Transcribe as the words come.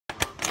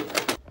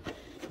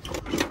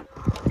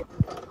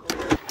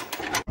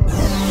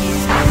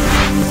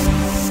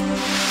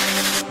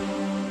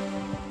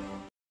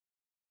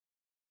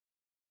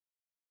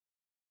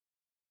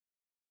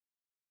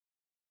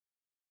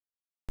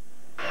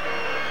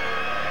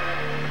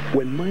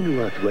When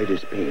minor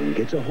arthritis pain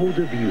gets a hold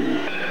of you,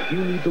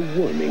 you need the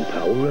warming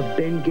power of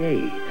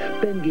Bengay.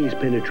 Bengay's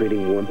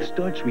penetrating warmth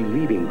starts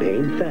relieving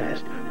pain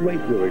fast, right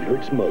where it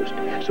hurts most.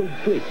 So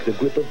break the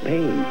grip of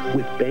pain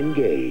with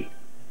Bengay.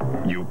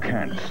 You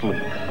can't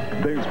sleep.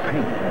 There's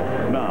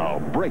pain. Now,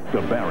 break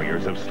the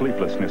barriers of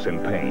sleeplessness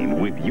and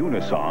pain with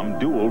Unisom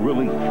Dual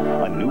Relief,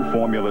 a new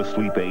formula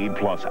sleep aid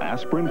plus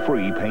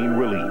aspirin-free pain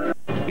relief.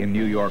 In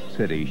New York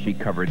City, she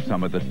covered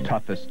some of the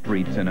toughest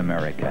streets in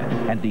America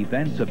and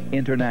events of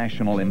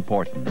international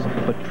importance.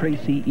 But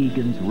Tracy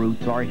Egan's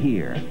roots are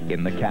here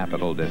in the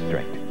Capital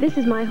District. This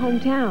is my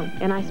hometown,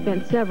 and I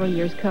spent several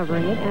years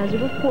covering it as a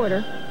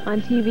reporter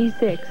on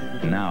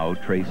TV6. Now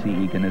Tracy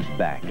Egan is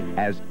back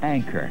as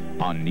anchor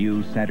on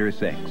News Center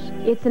 6.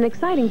 It's an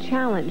exciting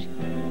challenge,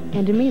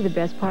 and to me the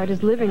best part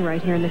is living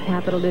right here in the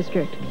Capital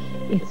District.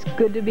 It's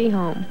good to be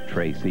home.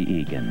 Tracy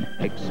Egan,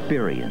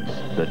 experience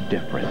the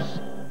difference.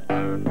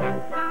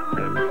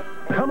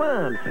 Come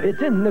on,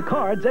 it's in the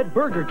cards at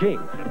Burger King.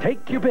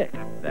 Take your pick.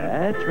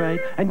 That's right.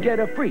 And get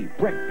a free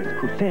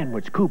breakfast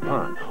sandwich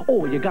coupon.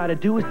 All you gotta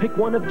do is pick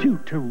one of two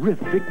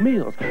terrific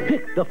meals.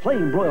 Pick the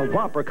flame-broiled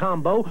Whopper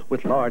combo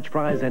with large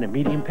fries and a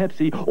medium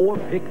Pepsi, or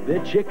pick the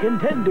chicken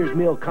tenders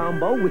meal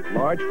combo with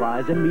large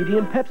fries and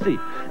medium Pepsi.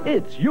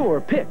 It's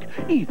your pick.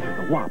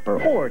 Either the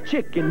Whopper or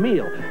chicken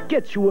meal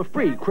gets you a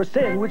free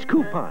sandwich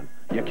coupon.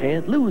 You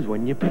can't lose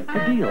when you pick the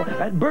deal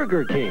at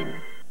Burger King.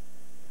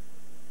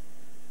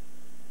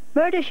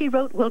 Murder, She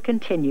Wrote will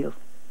continue.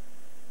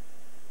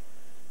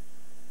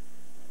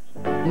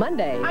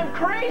 Monday. I'm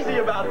crazy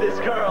about this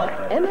girl.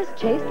 Emma's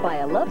chased by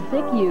a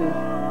lovesick youth.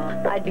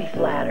 I'd be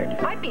flattered.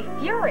 I'd be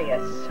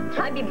furious.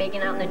 I'd be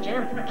baking out in the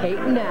gym. Kate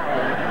and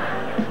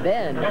Alan.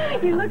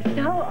 Then... You look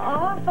so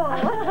awful.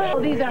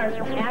 Oh, these are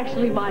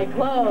actually my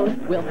clothes.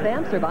 Will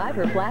Sam survive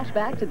her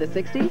flashback to the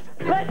 60s?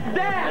 Let's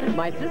dance!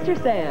 My sister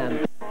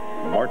Sam.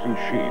 Martin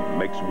Sheen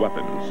makes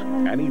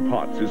weapons. Annie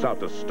Potts is out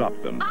to stop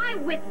them. I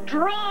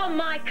withdraw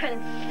my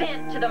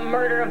consent to the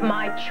murder of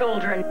my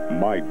children.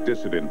 My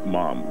dissident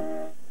mom.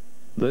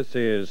 This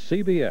is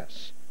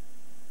CBS.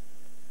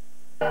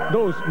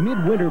 Those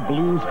midwinter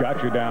blues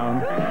got you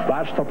down?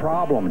 That's the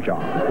problem,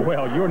 John.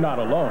 Well, you're not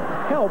alone.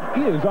 Help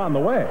is on the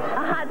way. A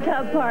hot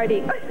tub party.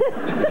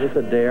 Is this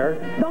a dare?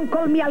 Don't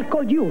call me, I'll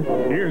call you.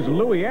 Here's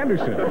Louis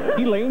Anderson,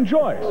 Elaine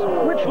Joyce,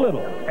 Rich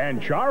Little,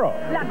 and Charo.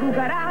 La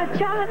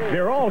cucaracha.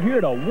 They're all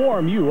here to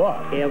warm you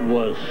up. It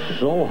was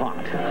so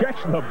hot.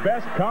 Catch the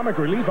best comic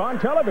relief on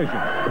television.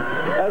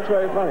 That's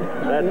very funny.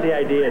 That's the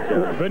idea,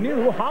 John. The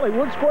new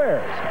Hollywood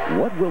Squares.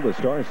 What will the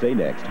stars say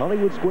next?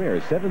 Hollywood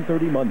Squares,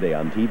 7:30 Monday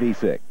on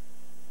TV6.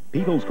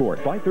 People's Court,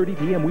 5:30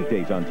 p.m.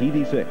 weekdays on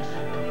TV6.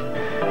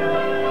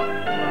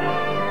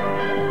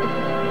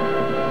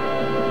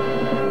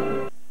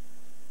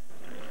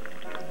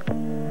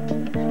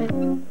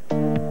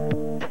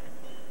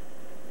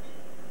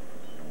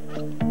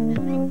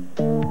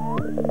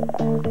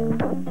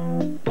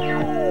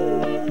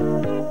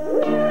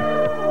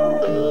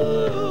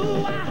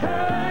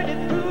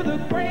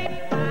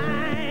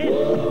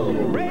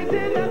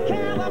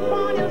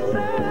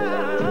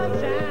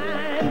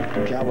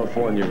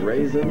 California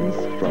raisins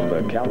from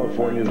the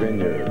California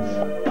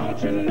vineyards.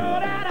 Don't you know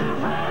that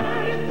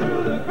I heard it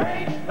through the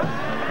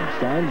grapevine?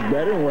 Sounds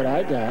better than what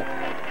I got.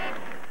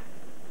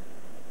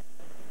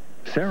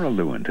 Sarah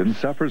Lewington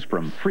suffers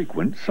from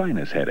frequent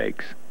sinus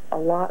headaches. A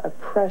lot of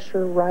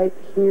pressure right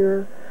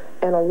here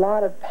and a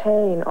lot of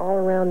pain all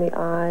around the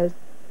eyes.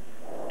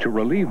 To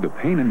relieve the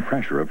pain and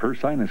pressure of her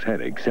sinus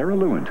headache, Sarah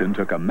Lewington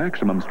took a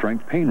maximum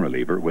strength pain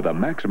reliever with a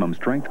maximum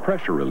strength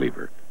pressure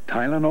reliever.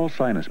 Tylenol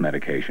sinus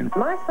medication.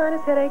 My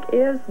sinus headache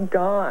is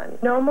gone.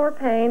 No more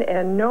pain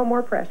and no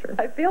more pressure.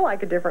 I feel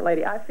like a different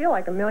lady. I feel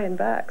like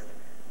 $1,000,000.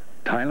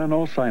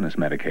 Tylenol sinus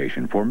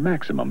medication for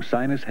maximum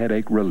sinus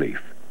headache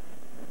relief.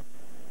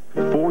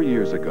 4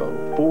 years ago,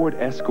 Ford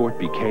Escort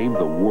became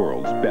the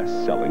world's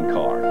best-selling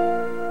car.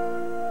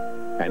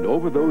 And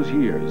over those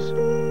years,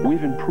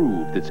 we've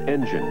improved its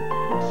engine,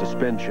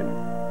 suspension,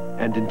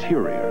 and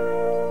interior.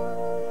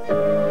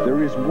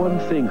 There is one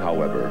thing,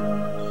 however,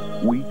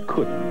 we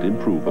couldn't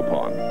improve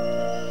upon.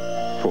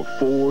 For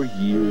 4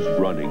 years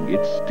running,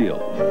 it's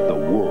still the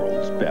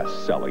world's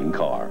best-selling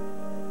car.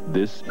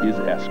 This is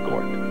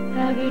Escort.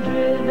 Have you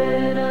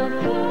driven a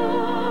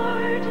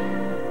Ford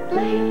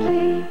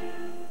lately?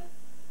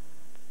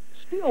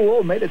 Steel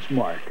wool made its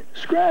mark.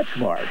 Scratch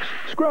marks.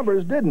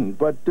 Scrubbers didn't,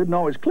 but didn't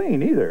always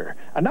clean either.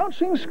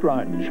 Announcing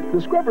Scrunch,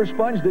 the scrubber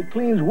sponge that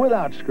cleans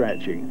without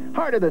scratching.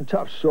 Harder than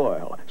tough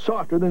soil.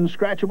 Softer than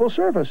scratchable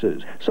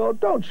surfaces. So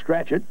don't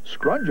scratch it,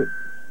 scrunch it.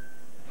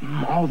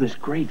 All this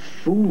great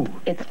food.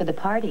 It's for the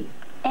party.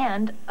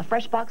 And a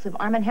fresh box of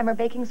Arm & Hammer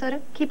baking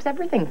soda keeps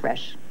everything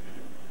fresh.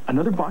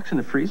 Another box in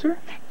the freezer?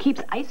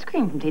 Keeps ice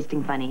cream from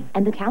tasting funny.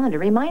 And the calendar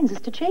reminds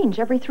us to change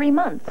every 3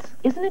 months.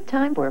 Isn't it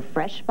time for a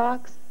fresh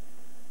box?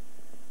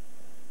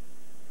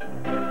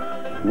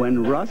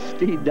 When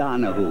Rusty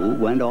Donahue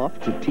went off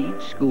to teach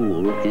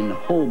school in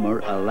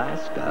Homer,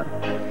 Alaska,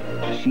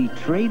 she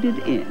traded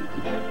in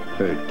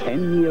her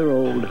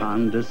 10-year-old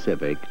Honda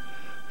Civic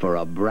for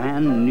a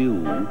brand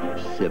new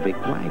Civic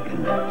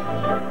wagon.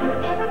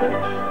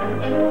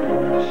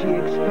 She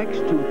expects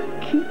to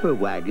keep her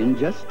wagon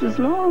just as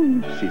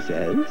long, she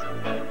says,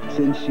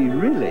 since she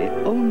really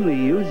only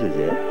uses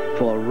it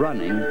for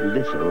running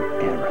little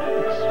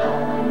errands.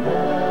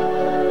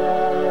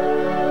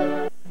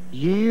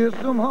 Years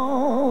from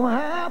home,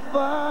 how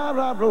far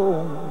I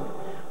roam,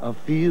 I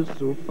feel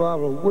so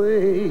far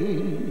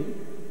away.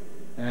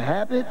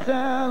 Happy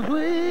times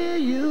we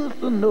used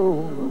to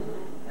know,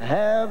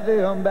 have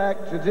them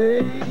back today.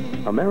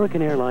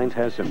 American Airlines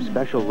has some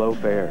special low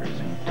fares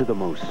to the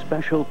most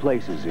special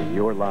places in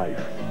your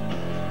life.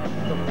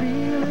 The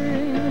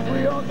feelings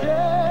we all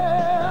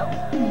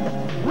share,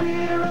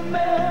 we're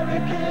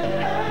American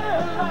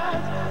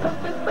Airlines,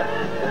 something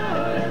special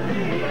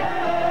in the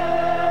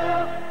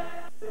air.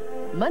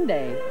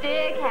 Monday.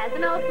 Dick has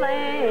an old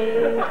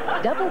flame.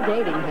 Double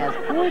dating has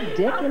poor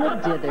Dick in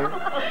a dither.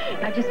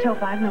 I just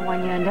hope I'm the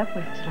one you end up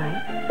with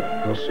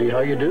tonight. We'll see how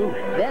you do.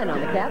 Then on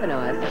the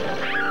Kavanaughs.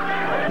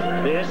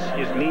 This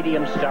is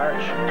medium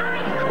starch.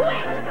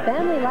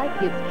 Family Life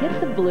gives kids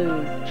the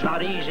blues. It's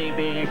not easy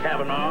being a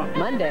Kavanaugh.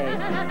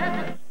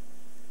 Monday.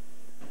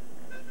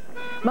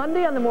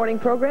 Monday on the morning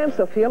program,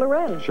 Sophia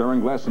Loren.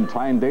 Sharon Glass and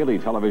Time Daily,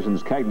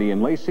 television's Cagney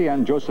and Lacey,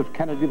 and Joseph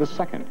Kennedy II.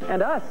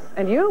 And us.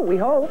 And you, we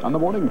hope. On the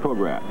morning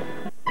program.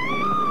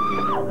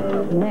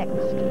 Next,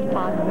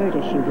 on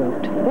Murder, She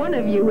Wrote. One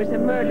of you is a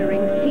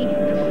murdering thief.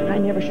 I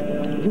never should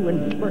have let you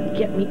and Bert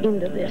get me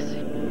into this.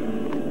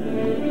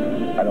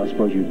 I don't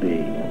suppose you'd be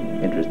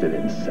interested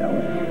in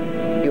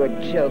selling. You're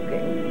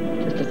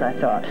joking. Just as I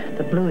thought.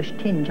 The bluish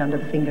tinge under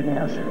the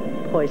fingernails.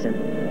 Poison.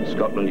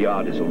 Scotland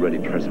Yard is already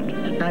present.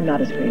 I'm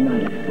not as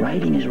free-minded.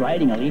 Writing is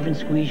writing. I'll even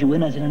squeeze you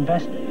in as an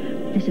investor.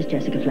 This is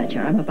Jessica Fletcher.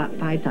 I'm about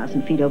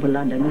 5,000 feet over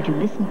London. Would you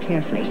listen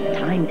carefully?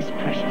 Time is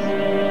precious.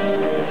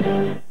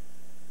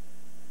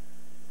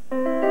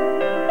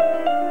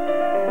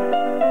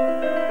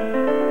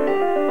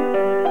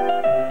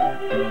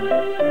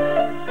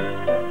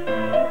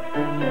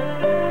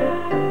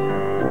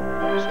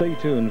 Stay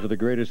tuned for the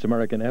greatest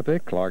American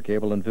epic, Clark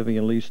Gable and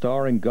Vivian Lee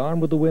starring Gone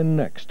with the Wind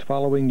next,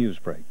 following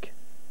Newsbreak.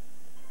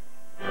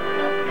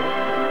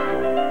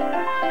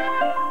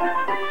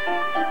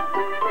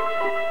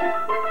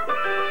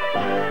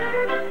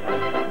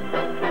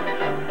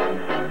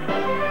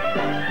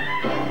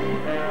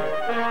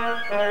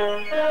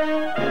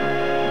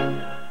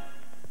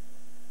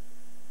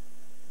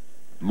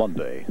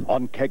 Monday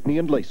on Cagney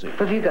and Lacey. What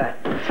have you got?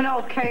 It's an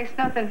old case,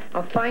 nothing.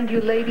 I'll find you,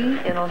 lady,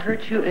 and I'll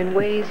hurt you in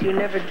ways you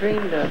never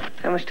dreamed of.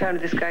 How much time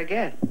did this guy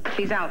get?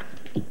 He's out.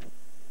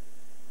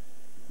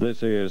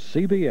 This is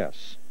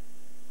CBS.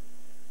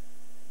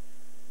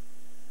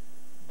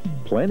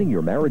 Planning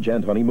your marriage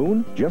and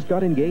honeymoon? Just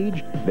got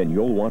engaged? Then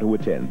you'll want to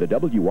attend the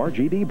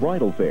WRGB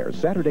Bridal Fair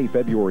Saturday,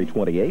 February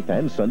 28th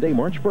and Sunday,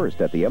 March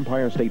 1st at the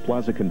Empire State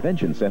Plaza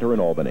Convention Center in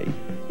Albany.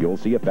 You'll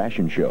see a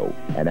fashion show,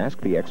 an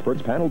Ask the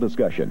Experts panel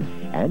discussion,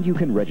 and you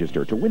can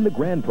register to win the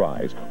grand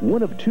prize,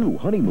 one of 2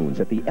 honeymoons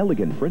at the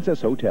elegant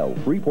Princess Hotel,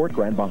 Freeport,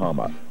 Grand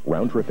Bahama.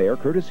 Round-trip air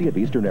courtesy of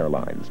Eastern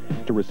Airlines.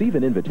 To receive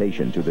an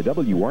invitation to the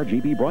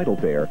WRGB Bridal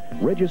Fair,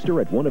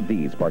 register at one of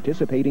these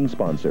participating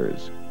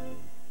sponsors.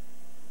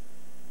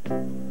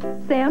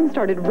 Sam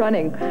started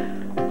running.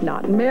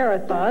 Not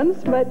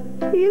marathons, but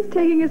he is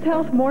taking his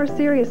health more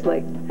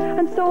seriously.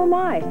 And so am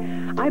I.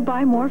 I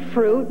buy more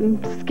fruit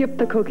and skip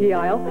the cookie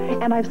aisle,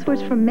 and I've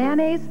switched from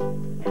mayonnaise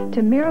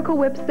to Miracle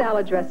Whip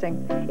salad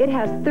dressing. It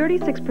has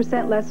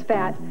 36% less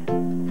fat,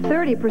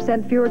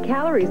 30% fewer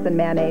calories than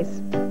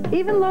mayonnaise,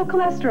 even low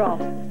cholesterol.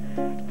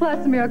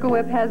 Plus, Miracle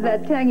Whip has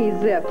that tangy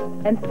zip,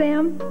 and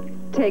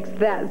Sam takes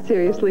that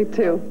seriously,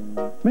 too.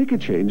 Make a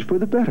change for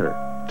the better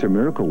to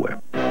Miracle Whip.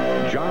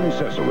 John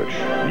Cesarich,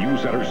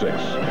 News Center 6.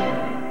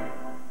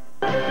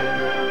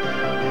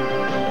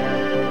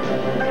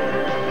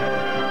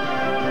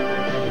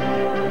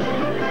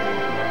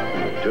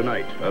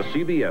 Tonight, a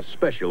CBS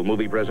special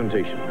movie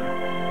presentation.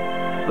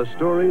 The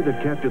story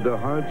that captured the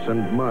hearts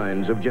and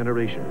minds of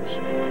generations.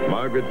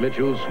 Margaret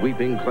Mitchell's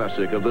sweeping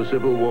classic of the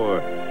Civil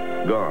War,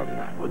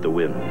 Gone with the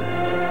Wind.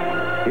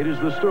 It is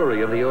the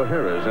story of the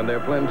O'Haras and their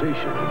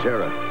plantation,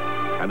 Tara,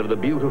 and of the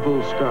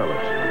beautiful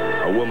Scarlett,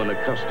 a woman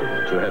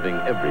accustomed to having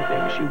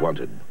everything she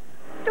wanted.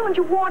 Don't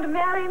you want to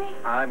marry me?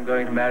 I'm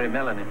going to marry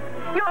Melanie.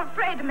 You're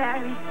afraid to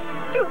marry me.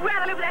 You'd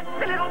rather live with that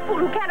silly little fool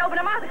who can't open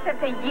her mouth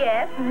except say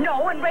yes,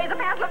 no, and raise a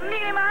parcel of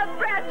mealy-mouthed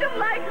brats just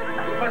like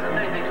her. You mustn't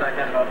say things like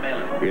that about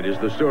Melanie. It is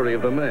the story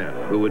of the man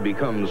who would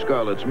become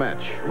Scarlett's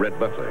match, Rhett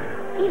Butler.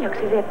 He looks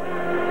as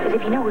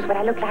if he knows what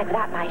I look like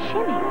without my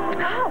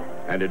shimmy. How?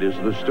 And it is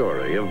the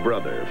story of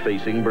brother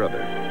facing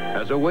brother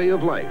as a way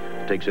of life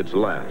takes its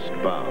last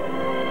bow.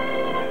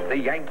 The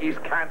Yankees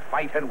can't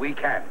fight and we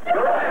can.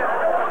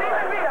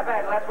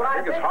 That's what I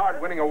think. It's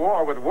hard winning a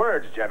war with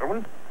words,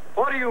 gentlemen.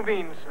 What do you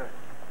mean, sir?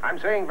 I'm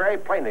saying very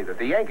plainly that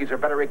the Yankees are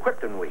better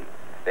equipped than we.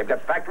 They've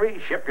got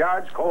factories,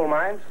 shipyards, coal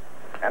mines,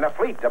 and a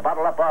fleet to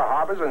bottle up our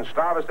harbors and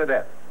starve us to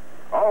death.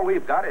 All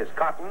we've got is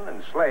cotton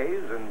and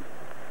slaves and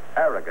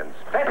arrogance.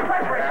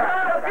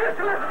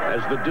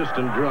 As the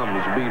distant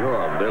drums beat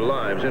on, their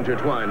lives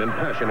intertwine in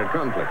passionate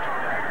conflict.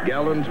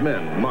 Gallant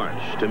men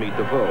march to meet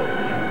the foe.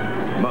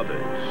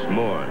 Mothers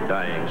mourn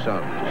dying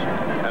sons.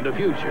 And a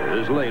future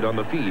is laid on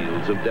the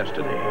fields of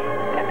destiny.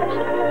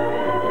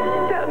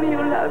 Tell me you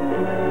love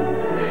me.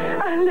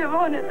 I'll live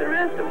on it the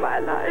rest of my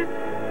life.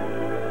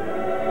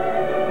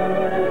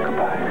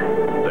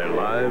 Their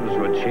lives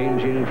were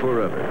changing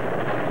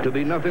forever, to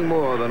be nothing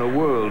more than a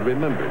world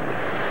remembered,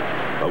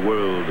 a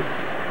world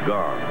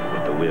gone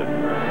with the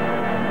wind.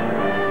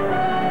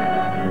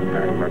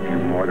 I love you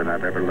more than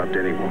I've ever loved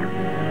any woman.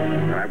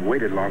 And I've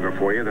waited longer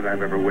for you than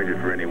I've ever waited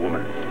for any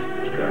woman.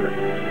 Scarlett,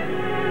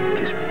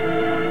 kiss me.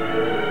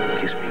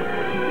 Kiss me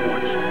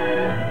once.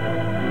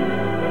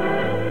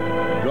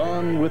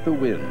 Gone with the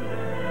Wind.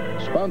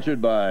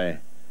 Sponsored by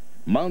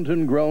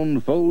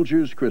Mountain-Grown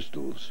Folgers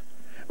Crystals.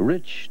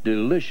 Rich,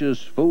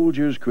 delicious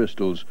Folgers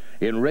Crystals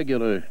in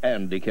regular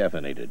and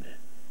decaffeinated.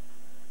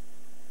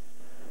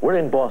 We're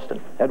in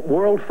Boston at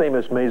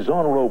world-famous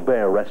Maison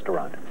Robert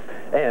restaurant.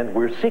 And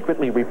we're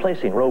secretly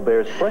replacing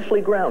Robert's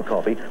freshly ground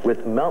coffee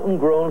with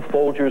mountain-grown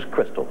Folgers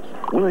Crystals.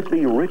 Will it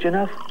be rich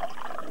enough?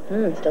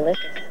 It's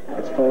delicious.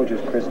 It's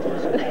Folgers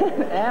Crystals.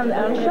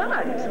 I'm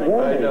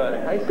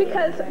shocked.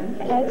 Because,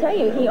 I tell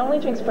you, he only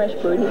drinks fresh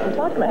brewed. He can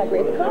talk about how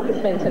great the coffee's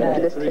been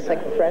tonight. This tastes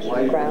like fresh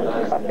ground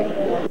coffee.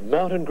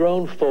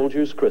 Mountain-grown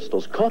Folgers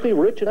Crystals. Coffee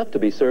rich enough to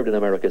be served in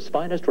America's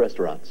finest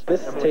restaurants.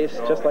 This tastes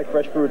just like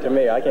fresh brewed to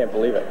me. I can't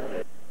believe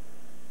it.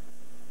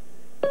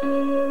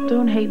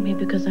 Don't hate me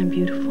because I'm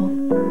beautiful.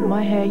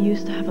 My hair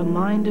used to have a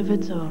mind of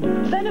its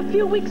own. Then a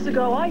few weeks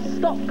ago, I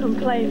stopped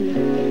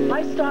complaining.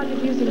 I started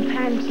using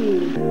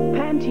Pantene.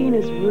 Pantene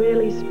is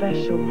really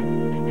special.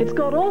 It's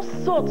got all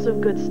sorts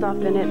of good stuff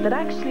in it that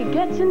actually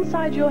gets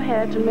inside your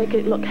hair to make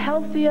it look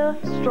healthier,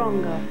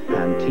 stronger.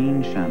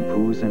 Pantene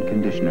shampoos and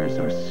conditioners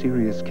are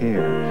serious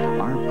care.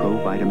 Our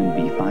Pro-Vitamin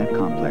B5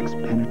 complex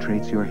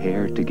penetrates your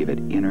hair to give it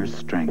inner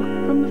strength.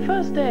 From the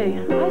first day,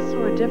 I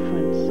saw a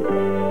difference.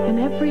 And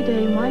every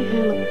day, my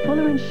hair looked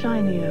fuller and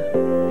shinier.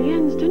 The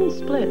ends didn't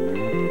split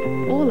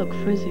or look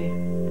frizzy.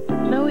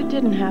 No, it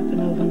didn't happen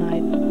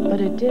overnight, but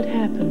it did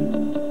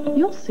happen.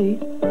 You'll see.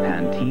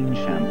 Pantene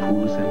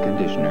shampoos and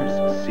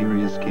conditioners.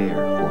 Serious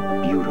care for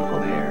beautiful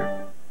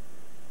hair.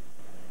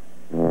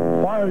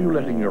 Why are you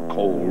letting your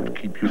cold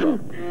keep you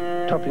up?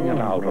 Toughing it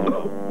out a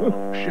little,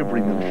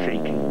 shivering and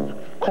shaking,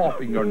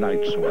 coughing your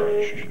night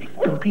sweats,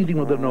 competing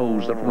with a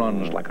nose that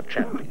runs like a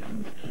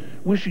champion,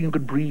 wishing you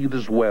could breathe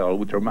as well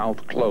with your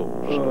mouth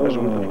closed as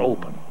with it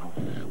open,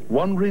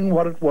 wondering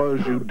what it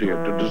was you did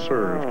to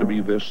deserve to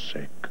be this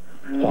sick.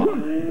 Why?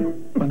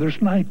 When there's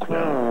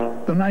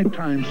NyQuil, the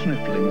nighttime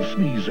sniffling,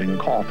 sneezing,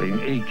 coughing,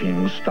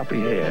 aching,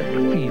 stuffy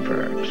head,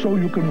 fever, so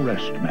you can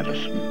rest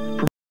medicine.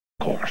 Of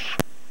course.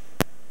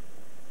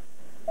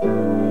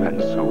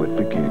 And so it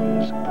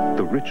begins,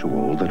 the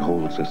ritual that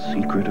holds a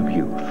secret of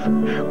youth.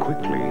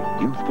 Quickly,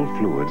 youthful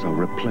fluids are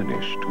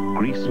replenished,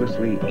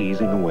 greaselessly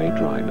easing away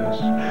dryness.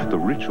 The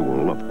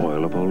ritual of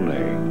oil of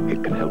Olay.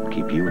 It can help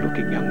keep you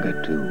looking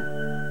younger, too.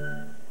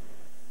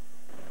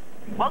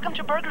 Welcome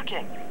to Burger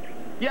King.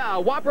 Yeah,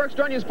 Whopper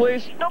extra onions,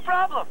 please. No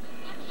problem.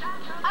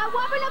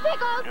 Whopper, no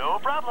pickles. No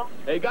problem.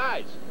 Hey,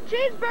 guys.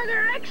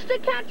 Cheeseburger, extra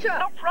ketchup.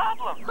 No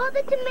problem. Oh,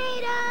 the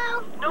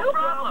tomato. No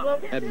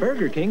problem. At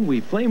Burger King, we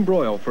flame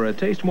broil for a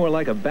taste more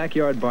like a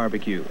backyard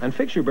barbecue and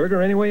fix your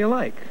burger any way you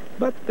like.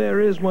 But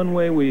there is one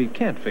way we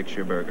can't fix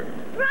your burger.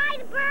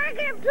 Fried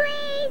burger,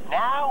 please.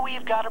 Now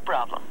we've got a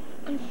problem.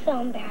 I'm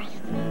so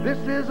embarrassed. This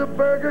is a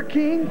Burger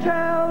King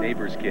town.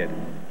 Neighbor's kid.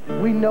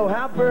 We know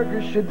how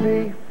burgers should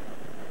be.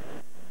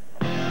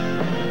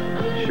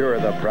 Sure,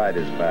 the pride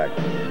is back.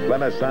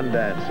 Plymouth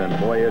Sundance and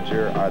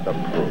Voyager are the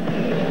proof.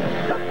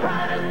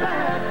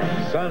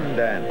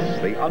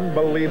 Sundance, the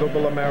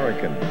unbelievable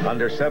American,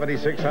 under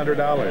 $7,600.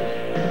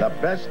 The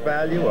best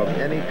value of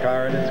any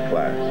car in its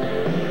class.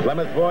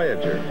 Plymouth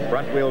Voyager,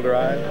 front-wheel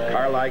drive,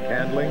 car-like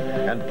handling,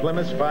 and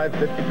Plymouth's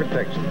 550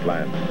 protection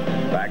plan.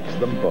 Backs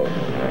them both.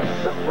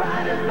 The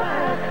pride is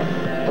back.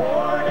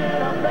 Born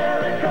in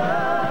America.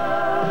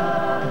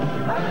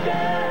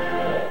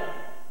 Again.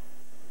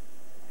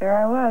 There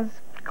I was,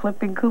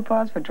 clipping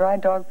coupons for dry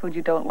dog food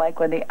you don't like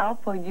when the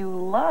Alpo you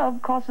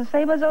love costs the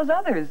same as those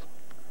others.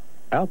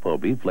 Alpo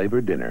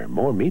beef-flavored dinner.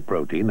 More meat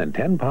protein than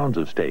 10 pounds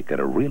of steak at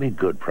a really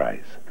good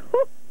price.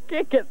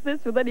 Can't get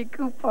this with any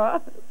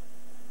coupons.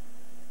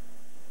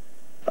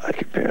 I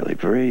can barely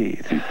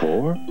breathe.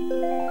 Before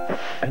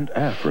and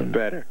Afrin.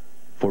 Better.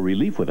 For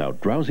relief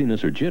without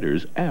drowsiness or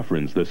jitters,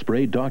 Afrin's the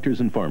spray doctors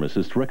and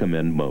pharmacists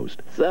recommend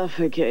most.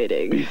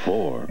 Suffocating.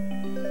 Before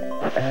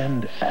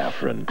and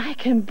Afrin. I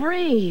can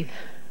breathe.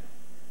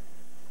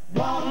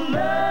 One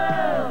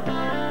love.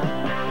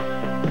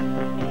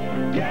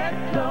 Get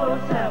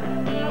closer.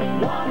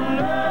 One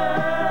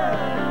love.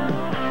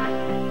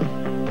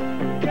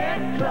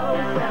 Get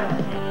closer.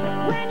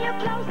 When you're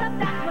close up,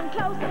 that's when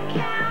close up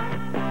counts.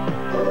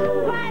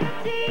 White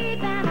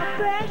teeth and a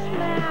fresh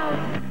mouth.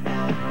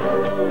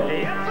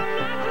 It's the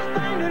nicest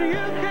thing that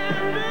you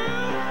can do.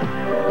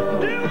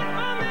 Do it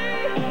for me.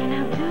 And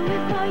I'll do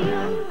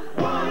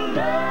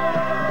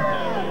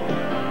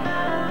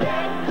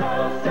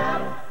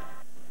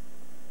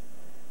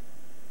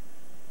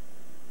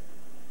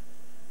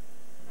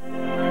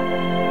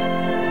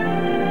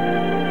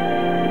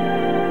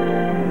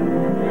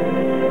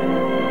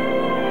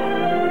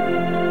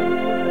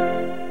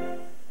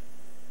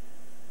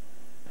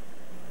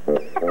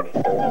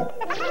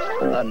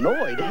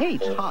Annoyed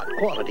hates hot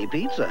quality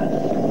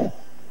pizza.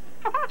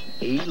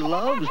 He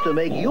loves to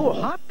make your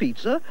hot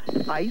pizza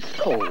ice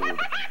cold.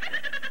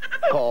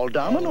 Call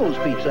Domino's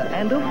Pizza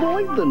and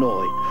avoid the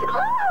noise.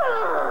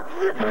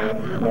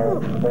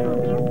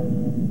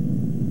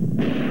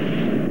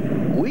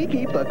 We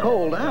keep the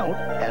cold out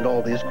and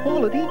all this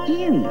quality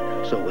in.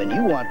 So when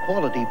you want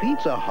quality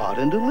pizza hot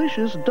and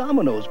delicious,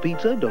 Domino's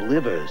Pizza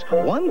delivers.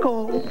 One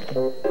call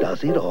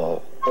does it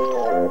all.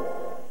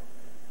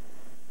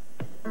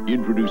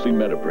 Introducing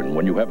Metaprin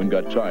when you haven't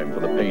got time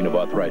for the pain of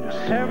arthritis.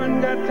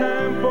 Haven't got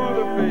time for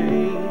the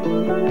pain.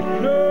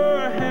 No,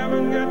 I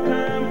haven't got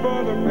time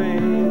for the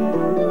pain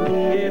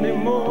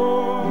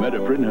anymore.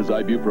 Metaprin has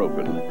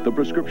ibuprofen, the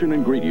prescription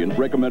ingredient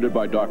recommended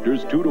by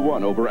doctors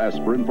 2-to-1 over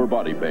aspirin for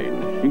body pain,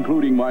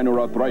 including minor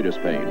arthritis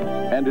pain.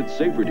 And it's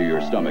safer to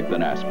your stomach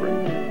than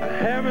aspirin. I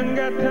haven't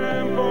got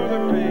time for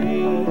the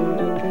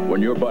pain.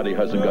 When your body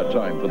hasn't got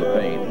time for the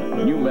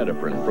pain, new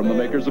Metaprin from the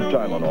makers of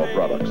Tylenol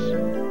products.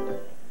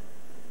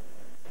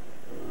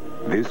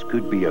 This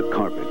could be a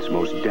carpet's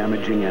most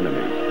damaging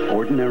enemy,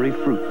 ordinary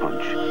fruit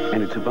punch.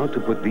 And it's about to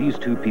put these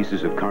two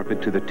pieces of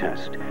carpet to the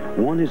test.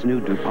 One is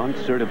new DuPont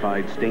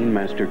certified Stain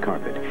Master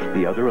carpet.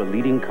 The other a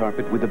leading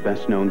carpet with the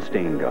best known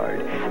stain guard.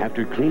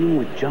 After cleaning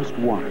with just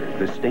water,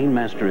 the Stain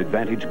Master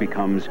advantage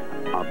becomes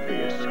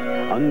obvious.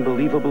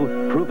 Unbelievable?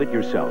 Prove it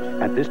yourself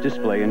at this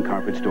display in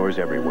carpet stores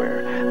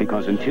everywhere.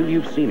 Because until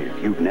you've seen it,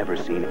 you've never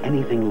seen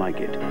anything like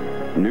it.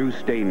 New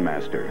Stain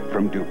Master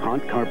from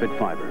DuPont Carpet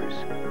Fibers.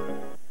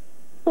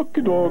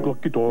 Lucky dog,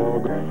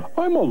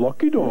 I'm a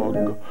lucky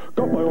dog.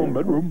 Got my own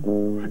bedroom,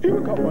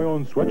 even got my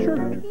own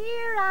sweatshirt.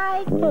 You're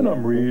right. And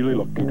I'm really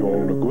lucky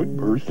dog, a good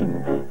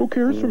person who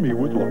cares for me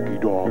with Lucky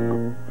Dog.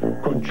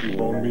 Crunchy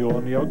long meal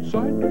on the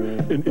outside,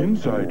 and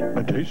inside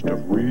a taste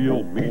of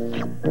real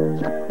meat.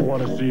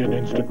 Want to see an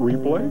instant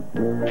replay?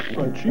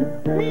 Crunchy,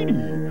 meaty.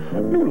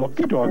 New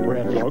Lucky Dog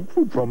brand dog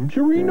food from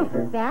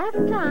Purina. Bath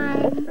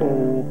time.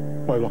 Oh,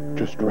 my luck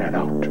just ran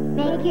out.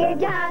 Make your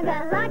dog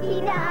a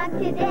lucky dog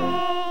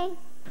today.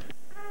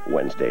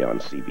 Wednesday on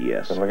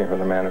CBS. I'm looking for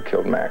the man who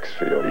killed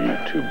Maxfield. You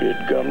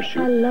two-bit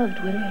gumshoe. I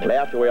loved Willie.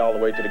 Laughed your way all the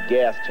way to the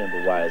gas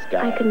chamber, wise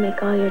guy. I could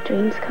make all your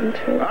dreams come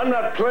true. I'm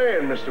not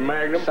playing, Mr.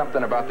 Magnum.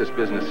 Something about this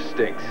business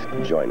stinks.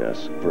 Join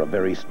us for a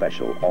very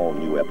special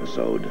all-new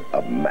episode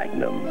of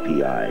Magnum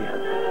P.I.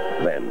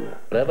 Then.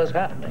 Whatever's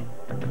happening,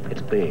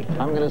 it's big.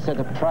 I'm going to set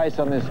a price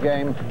on this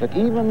game that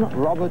even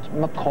Robert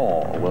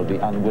McCall will be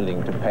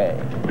unwilling to pay.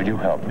 Will you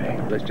help me?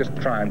 Let's just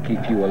try and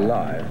keep you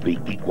alive. The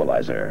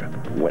Equalizer,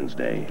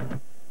 Wednesday.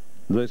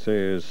 This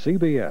is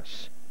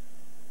CBS.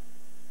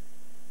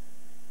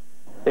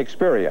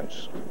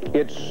 Experience.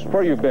 It's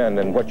where you've been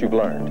and what you've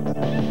learned.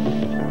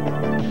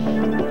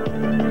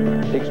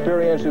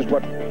 Experience is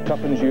what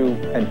toughens you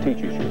and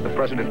teaches you. The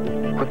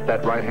president put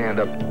that right hand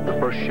up the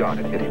first shot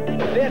and hit him.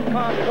 Dead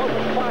cops,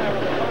 open fire on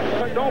the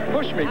front. Don't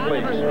push me,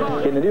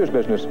 please. In the news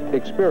business,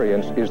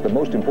 experience is the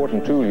most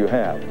important tool you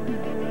have.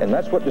 And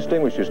that's what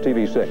distinguishes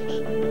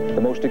TV6.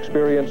 The most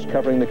experience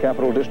covering the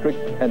Capital District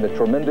and the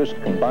tremendous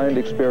combined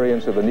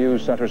experience of the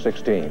News Center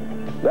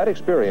 16. That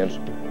experience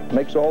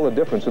makes all the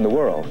difference in the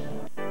world.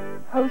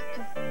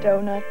 Hostess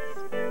donuts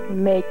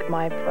make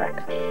my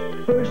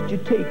breakfast. First you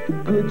take the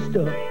good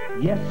stuff,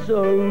 yes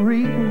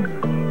sirree.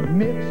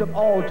 Mix them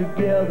all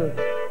together,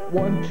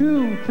 1,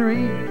 2,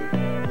 3.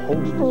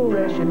 Hostess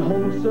fresh and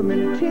wholesome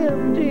and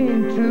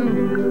tempting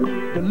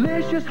too.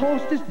 Delicious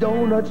Hostess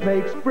donuts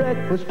makes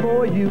breakfast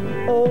for you.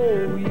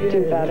 Oh yeah.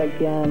 Do that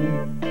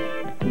again.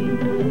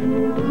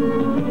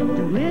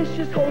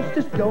 Delicious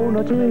Hostess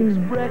donuts makes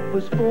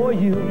breakfast for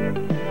you.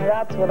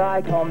 That's what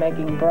I call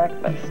making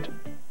breakfast.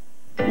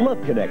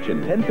 Love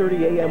Connection,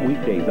 10:30 a.m.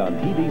 weekdays on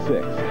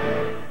TV6.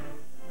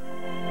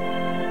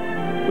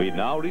 We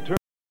now return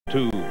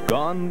to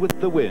Gone with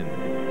the Wind.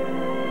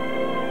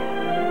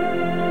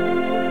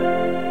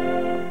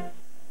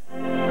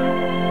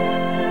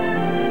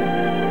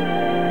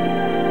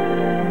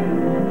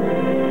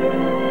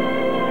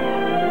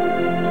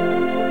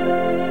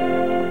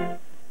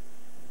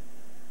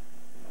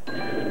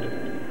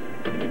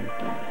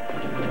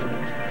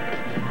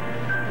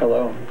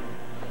 Hello.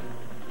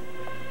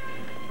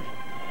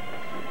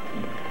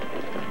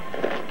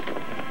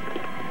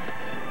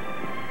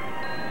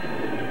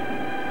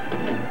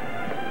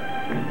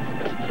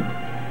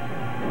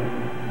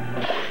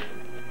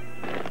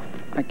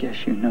 I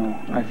guess you know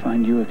I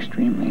find you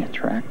extremely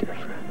attractive.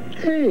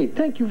 Hey,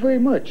 thank you very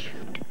much.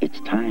 It's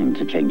time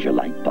to change your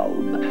light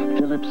bulb.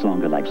 Philips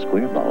Longer Life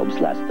Square bulbs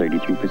last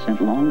 33%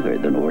 longer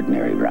than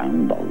ordinary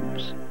round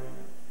bulbs.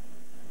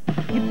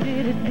 You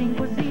did a thing,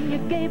 cuisine, you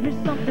gave me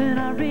something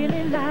I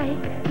really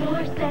like.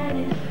 More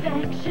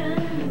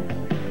satisfaction.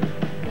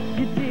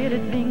 You did a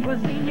thing,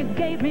 cuisine, you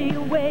gave me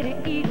a way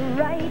to eat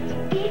right.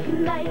 Eat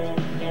right.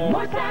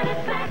 More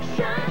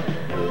satisfaction.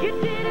 You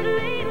did it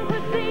lean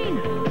cuisine.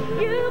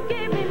 You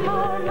gave me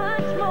more,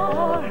 much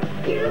more.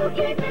 You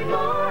gave me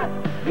more.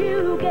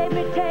 You gave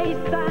me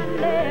taste I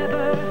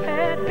never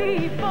had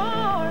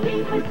before.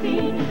 Lean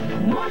cuisine.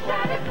 More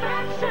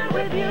satisfaction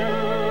with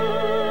you.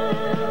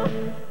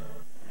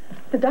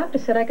 doctor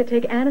said I could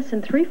take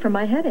Anacin 3 for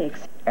my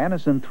headaches.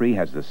 Anacin 3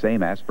 has the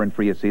same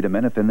aspirin-free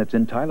acetaminophen that's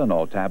in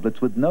Tylenol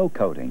tablets with no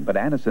coating, but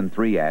Anacin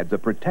 3 adds a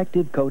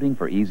protective coating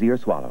for easier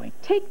swallowing.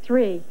 Take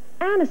 3.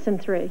 Anacin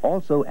 3.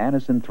 Also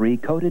Anacin 3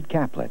 coated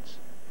caplets.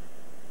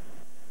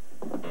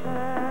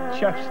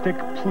 Chapstick,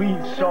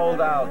 please. Sold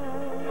out.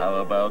 How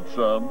about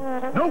some?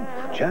 Nope.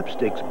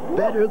 Chapstick's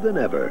better than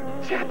ever.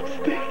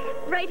 Chapstick.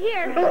 Right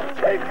here.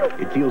 Take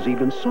it. It feels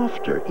even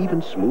softer,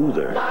 even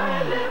smoother.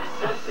 My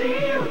lips are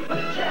sealed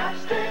with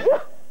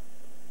chapstick.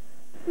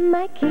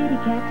 My kitty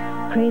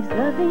cat craves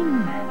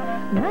loving.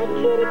 My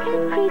kitty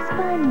cat craves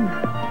fun.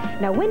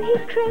 Now when he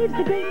craves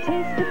the great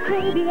taste of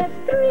Crave, he has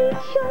 3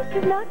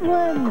 choices, not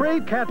one.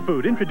 Crave Cat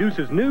Food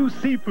introduces new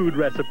seafood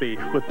recipe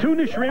with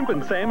tuna, shrimp,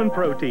 and salmon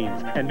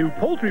proteins, and new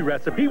poultry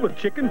recipe with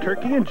chicken,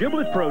 turkey, and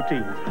giblet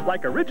proteins.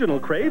 Like original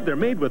Crave, they're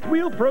made with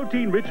real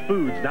protein-rich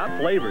foods, not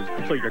flavors,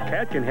 so your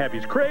cat can have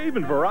his crave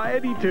and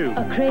variety too.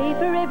 A crave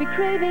for every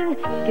craving.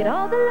 Get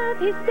all the love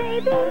he's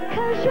saving,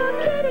 'cause your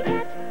kitty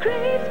cat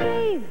craves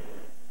Crave.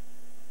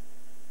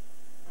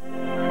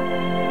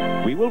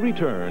 We will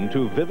return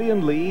to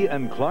Vivian Lee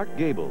and Clark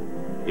Gable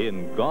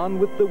in Gone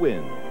with the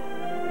Wind.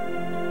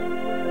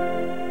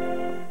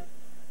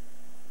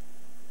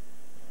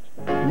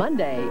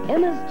 Monday,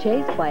 Emma's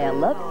chased by a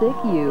lovesick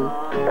you.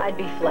 I'd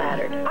be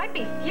flattered. I'd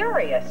be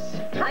furious.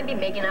 I'd be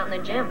making out in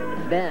the gym.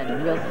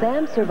 Then, will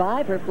Sam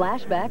survive her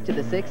flashback to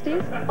the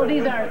 60s? Oh,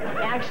 these are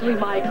actually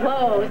my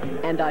clothes.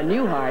 And on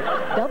Newhart,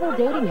 double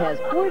dating has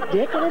poor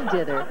Dick and a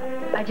dither.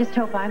 I just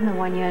hope I'm the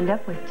one you end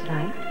up with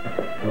tonight.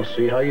 We'll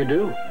see how you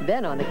do.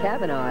 Then on the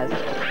Kavanaughs.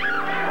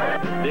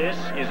 This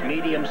is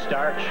medium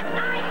starch.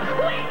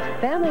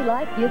 Family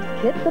Life gives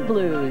Kit the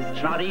blues.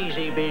 It's not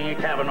easy being a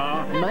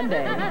Kavanaugh.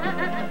 Monday.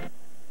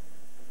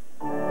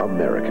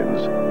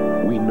 Americans,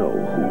 we know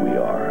who we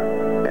are.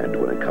 And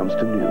when it comes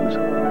to news,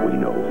 we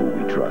know who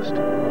we trust.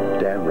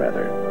 Dan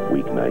Rather,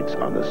 weeknights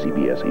on the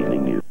CBS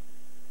Evening News.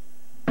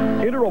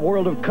 Enter a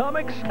world of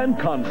comics and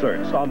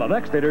concerts on the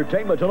next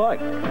Entertainment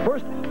Tonight.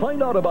 First,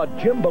 find out about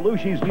Jim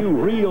Belushi's new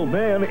Real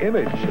Man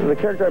image. The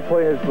character I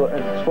play is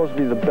supposed to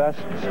be the best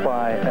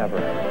spy ever.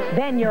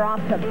 Then you're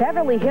off to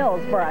Beverly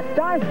Hills for a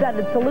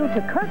star-studded salute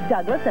to Kirk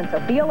Douglas and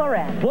Sophia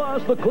Loren.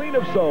 Plus, the Queen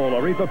of Soul,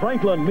 Aretha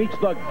Franklin, meets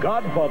the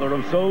Godfather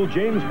of Soul,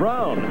 James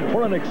Brown,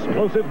 for an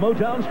explosive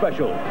Motown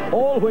special.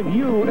 All when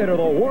you enter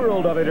the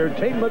world of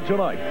Entertainment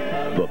Tonight.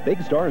 The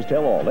Big Stars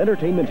Tell All.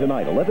 Entertainment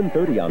Tonight,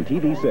 11:30 on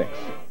TV6.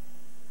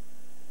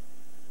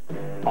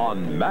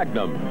 On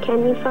Magnum.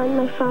 Can you find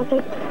my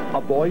father?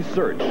 A boy's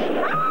search.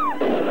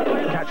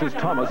 Catches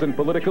Thomas in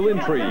political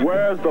intrigue.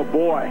 Where's the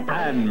boy?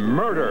 And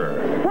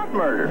murder. What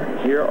murder?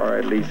 Here are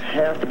at least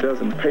half a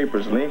dozen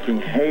papers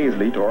linking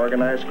Hazley to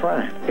organized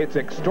crime. It's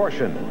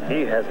extortion.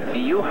 He has it.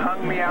 You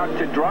hung me out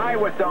to dry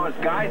with those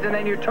guys, and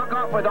then you took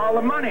off with all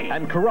the money.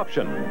 And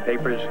corruption.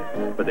 Papers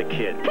for the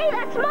kid. Hey,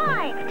 that's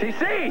mine!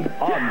 TC!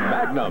 On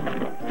Magnum.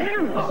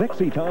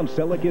 Sexy Tom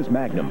Selleck is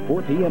Magnum,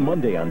 4 p.m.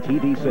 Monday on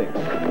TV6.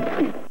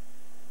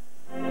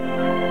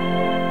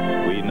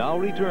 We now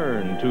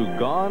return to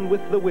Gone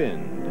with the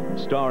Wind,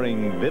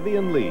 starring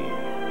Vivian Lee.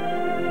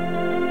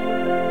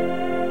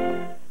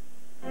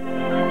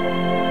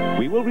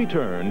 We will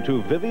return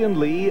to Vivian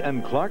Lee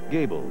and Clark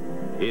Gable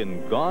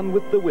in Gone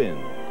with the Wind.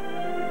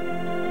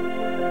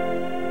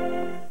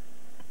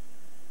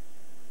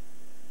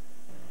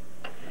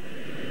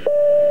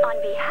 On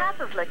behalf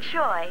of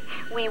LaChoy,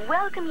 we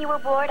welcome you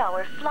aboard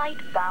our flight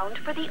bound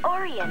for the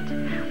Orient.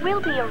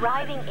 We'll be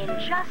arriving in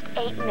just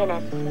 8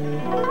 minutes.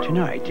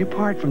 Tonight,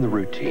 depart from the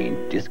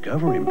routine.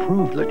 Discover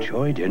improved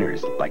LaChoy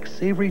dinners like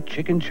savory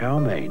chicken chow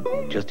mein.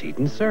 Just eat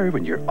and serve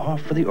and you're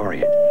off for the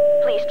Orient.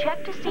 Please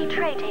check to see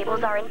tray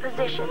tables are in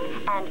position.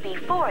 And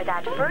before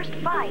that first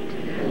flight,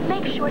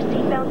 make sure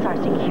seatbelts are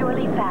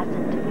securely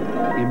fastened.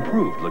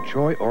 Improved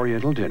LaChoy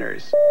Oriental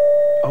dinners.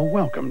 A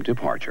welcome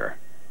departure.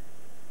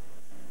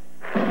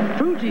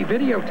 Fuji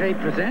Videotape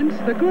presents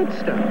The Good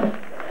Stuff.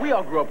 We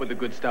all grew up with the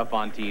good stuff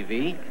on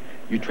TV.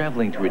 You're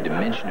traveling through a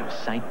dimension of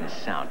sight and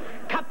sound.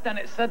 Captain,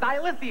 it's the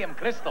dilithium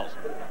crystals.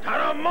 To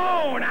the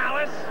moon,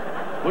 Alice!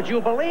 Would you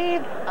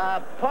believe?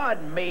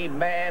 Pardon me,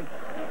 ma'am.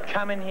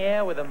 Coming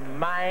here with a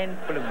mind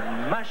full of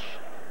mush.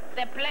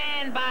 The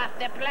plane, boss,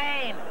 the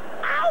plane.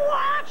 I'm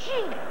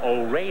watching.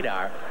 Oh,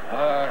 radar.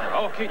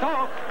 Okay,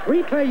 talk.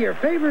 Replay your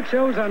favorite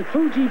shows on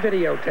Fuji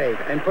Videotape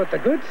and put the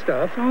good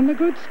stuff on the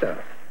good stuff.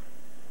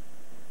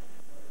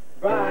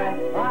 Bye.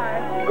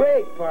 Bye.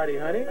 Great party,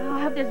 honey. Oh, I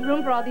hope there's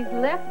room for all these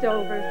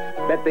leftovers.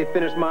 Bet they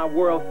finished my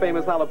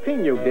world-famous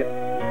jalapeno dip.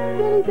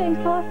 Anything's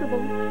possible.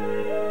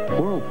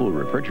 Whirlpool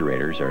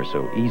refrigerators are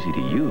so easy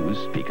to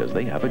use because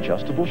they have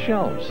adjustable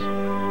shelves.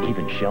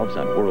 Even shelves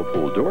on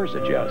Whirlpool doors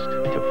adjust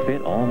to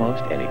fit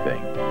almost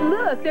anything.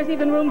 Look, there's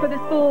even room for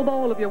this full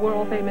bowl of your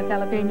world-famous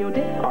jalapeno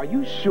dip. Are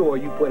you sure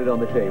you put it on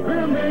the table?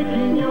 We're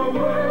making your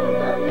world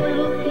a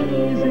little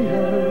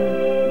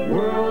easier.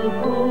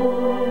 Whirlpool.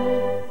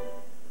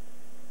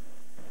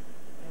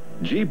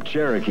 Jeep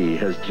Cherokee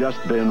has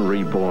just been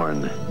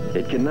reborn.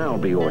 It can now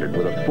be ordered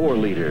with a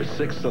 4-liter,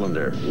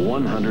 6-cylinder,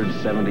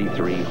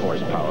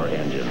 173-horsepower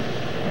engine.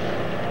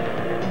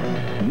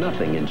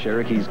 Nothing in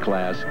Cherokee's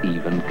class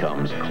even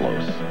comes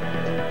close.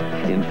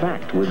 In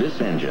fact, with this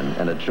engine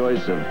and a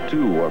choice of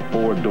 2 or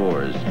 4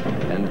 doors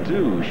and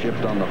 2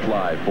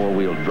 shift-on-the-fly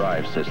 4-wheel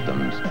drive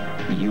systems,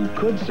 you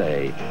could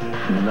say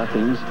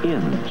nothing's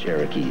in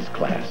Cherokee's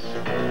class.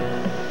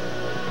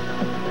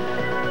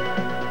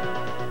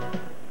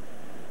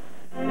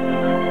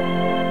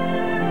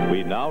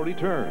 We now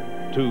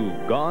return to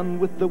Gone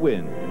with the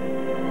Wind.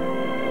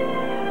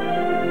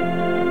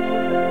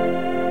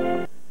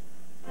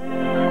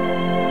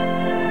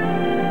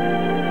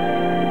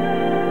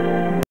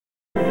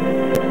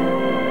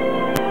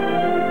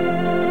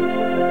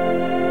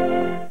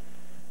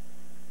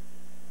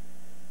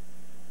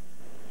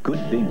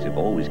 Good things have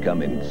always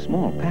come in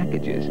small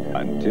packages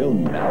until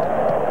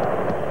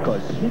now.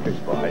 Because Snickers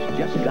bars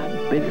just got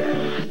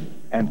bigger.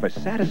 And for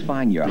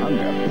satisfying your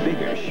hunger,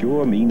 bigger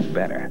sure means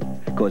better.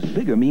 Because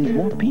bigger means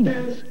more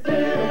peanuts.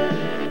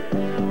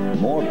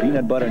 More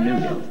peanut butter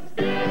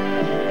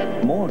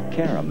nougat. More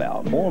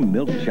caramel, more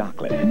milk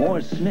chocolate,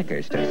 more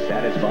Snickers to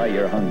satisfy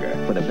your hunger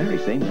for the very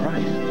same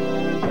price.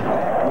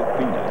 Packed with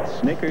peanuts,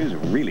 Snickers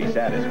really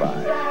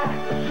satisfies.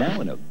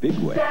 Now in a big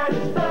way.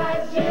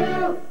 Satisfies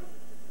you.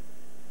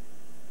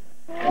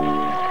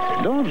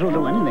 Dogs will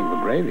do anything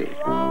with gravy.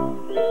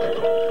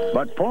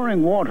 But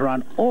pouring water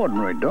on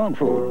ordinary dog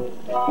food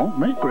won't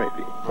make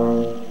gravy.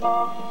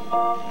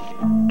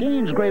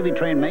 Gaines Gravy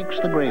Train makes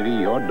the gravy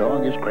your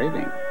dog is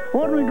craving.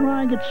 Ordinary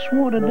dry gets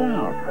watered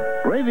down.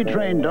 Gravy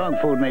Train dog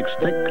food makes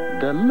thick,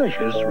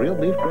 delicious real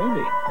beef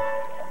gravy.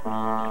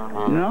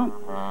 No,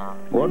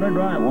 ordinary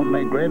dry won't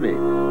make gravy.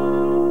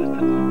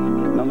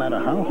 No matter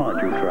how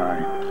hard you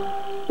try.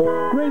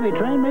 Gravy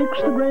Train makes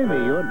the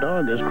gravy your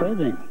dog is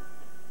craving.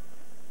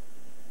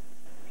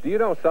 Do you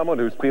know someone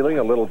who's feeling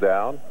a little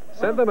down?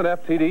 Send them an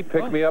FTD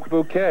pick-me-up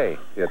bouquet.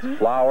 Its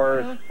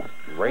flowers,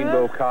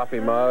 rainbow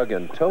coffee mug,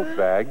 and tote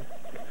bag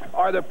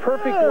are the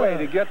perfect way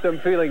to get them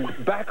feeling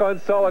back on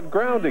solid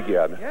ground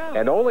again.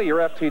 And only your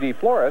FTD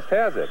florist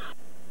has it.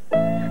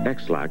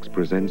 X-Lax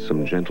presents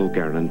some gentle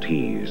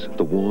guarantees.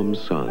 The warm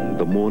sun,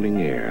 the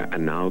morning air,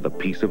 and now the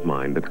peace of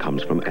mind that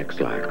comes from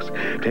X-Lax.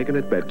 Taken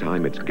at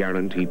bedtime, it's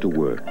guaranteed to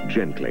work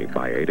gently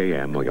by 8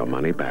 a.m. or your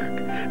money back.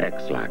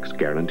 X-Lax,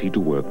 guaranteed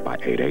to work by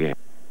 8 a.m.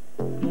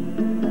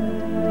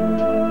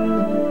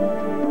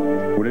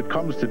 When it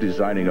comes to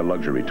designing a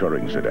luxury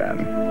touring sedan,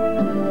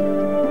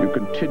 you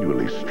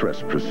continually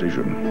stress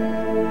precision.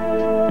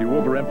 You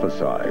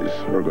overemphasize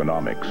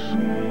ergonomics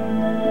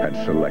and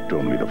select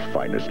only the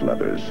finest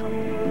leathers.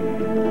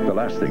 The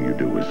last thing you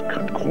do is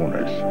cut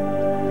corners.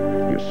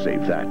 You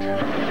save that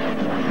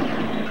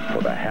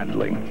for the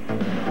handling.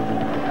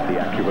 The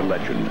Acura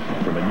Legend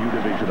from a new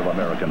division of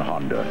American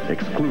Honda,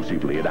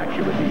 exclusively at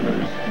Acura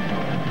dealers.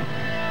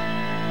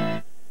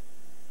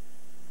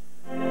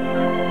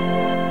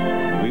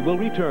 We will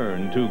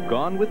return to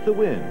Gone with the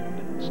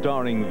Wind,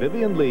 starring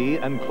Vivian Lee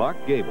and Clark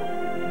Gable.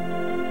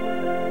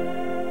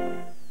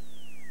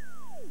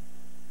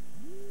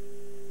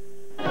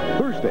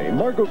 Thursday,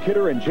 Margot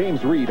Kidder and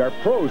James Reed are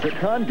pros at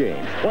con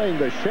games, playing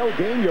the shell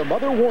game your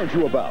mother warned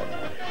you about.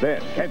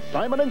 Then, can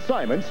Simon &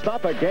 Simon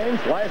stop a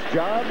gang's last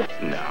job?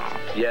 No.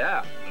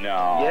 Yeah.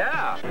 No.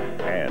 Yeah.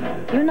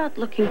 And you're not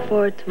looking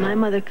forward to my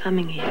mother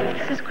coming here.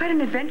 This is quite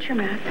an adventure,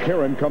 Matt.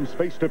 Karen comes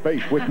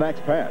face-to-face with Max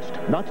Past.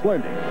 Knox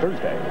Landing,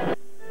 Thursday.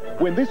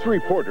 When this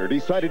reporter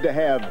decided to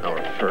have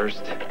our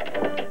first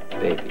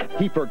baby,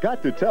 he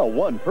forgot to tell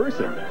one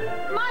person.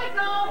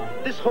 Michael!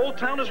 This whole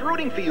town is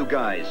rooting for you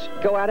guys.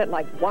 Go at it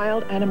like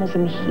wild animals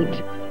in the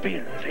heat.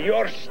 Build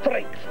your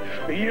strength,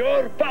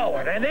 your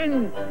power, and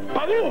then,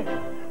 boom!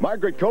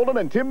 Margaret Colden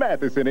and Tim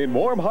Matheson in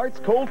Warm Hearts,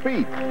 Cold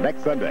Feet,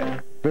 next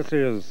Sunday. This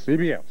is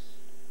CBS.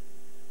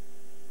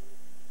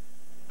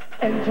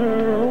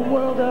 Enter a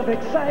world of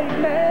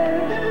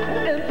excitement.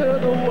 Enter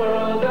the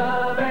world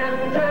of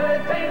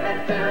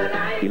entertainment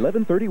tonight.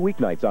 11:30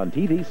 weeknights on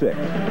TV6.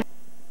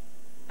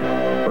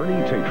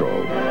 Ernie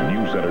Tatro,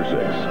 News Center 6.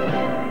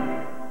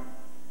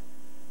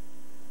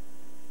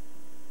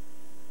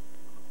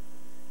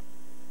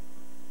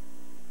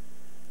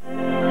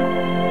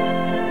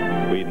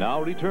 We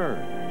now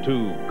return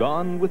to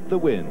Gone with the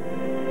Wind.